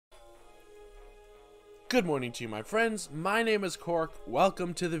Good morning to you, my friends. My name is Cork.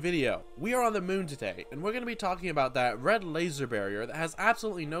 Welcome to the video. We are on the moon today, and we're going to be talking about that red laser barrier that has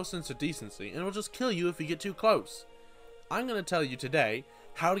absolutely no sense of decency and will just kill you if you get too close. I'm going to tell you today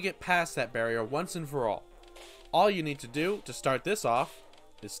how to get past that barrier once and for all. All you need to do to start this off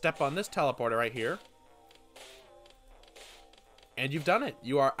is step on this teleporter right here, and you've done it.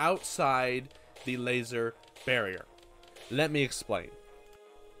 You are outside the laser barrier. Let me explain.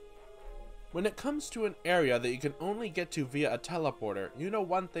 When it comes to an area that you can only get to via a teleporter, you know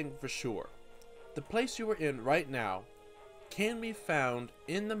one thing for sure. The place you are in right now can be found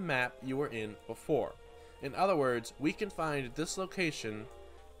in the map you were in before. In other words, we can find this location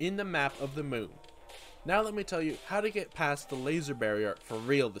in the map of the moon. Now let me tell you how to get past the laser barrier for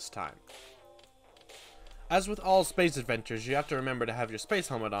real this time. As with all space adventures, you have to remember to have your space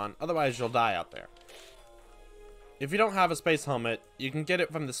helmet on, otherwise you'll die out there. If you don't have a space helmet, you can get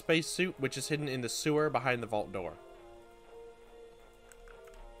it from the space suit, which is hidden in the sewer behind the vault door.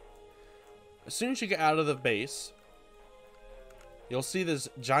 As soon as you get out of the base, you'll see this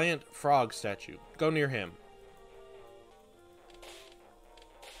giant frog statue. Go near him.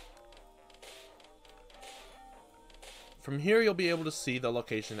 From here, you'll be able to see the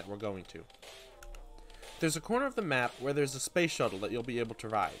location that we're going to. There's a corner of the map where there's a space shuttle that you'll be able to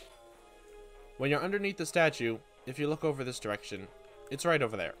ride. When you're underneath the statue, if you look over this direction, it's right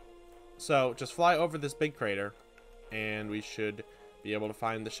over there. So just fly over this big crater and we should be able to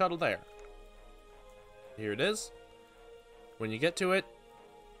find the shuttle there. Here it is. When you get to it,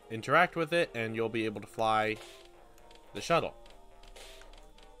 interact with it and you'll be able to fly the shuttle.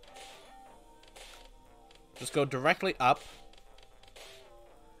 Just go directly up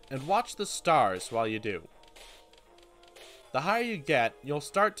and watch the stars while you do. The higher you get, you'll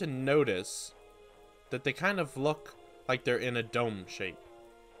start to notice that they kind of look like they're in a dome shape.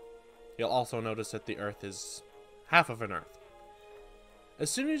 You'll also notice that the Earth is half of an Earth. As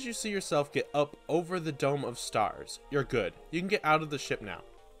soon as you see yourself get up over the dome of stars, you're good. You can get out of the ship now.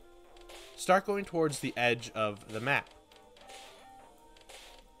 Start going towards the edge of the map.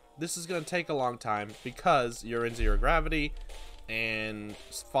 This is going to take a long time because you're in zero gravity and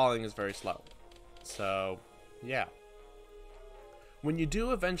falling is very slow. So, yeah. When you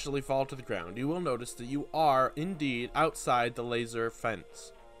do eventually fall to the ground, you will notice that you are indeed outside the laser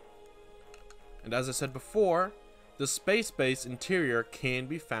fence. And as I said before, the space base interior can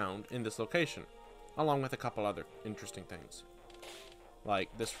be found in this location, along with a couple other interesting things.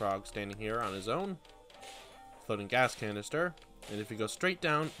 Like this frog standing here on his own, floating gas canister, and if you go straight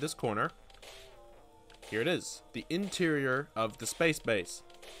down this corner, here it is, the interior of the space base.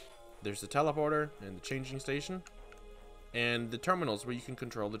 There's the teleporter and the changing station, and the terminals where you can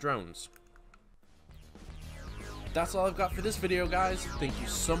control the drones. That's all I've got for this video, guys. Thank you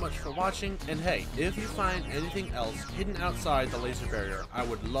so much for watching, and hey, if you find anything else hidden outside the laser barrier, I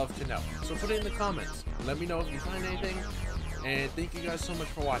would love to know. So put it in the comments, let me know if you find anything, and thank you guys so much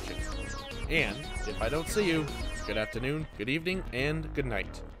for watching. And if I don't see you, good afternoon, good evening, and good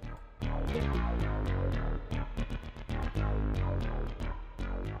night.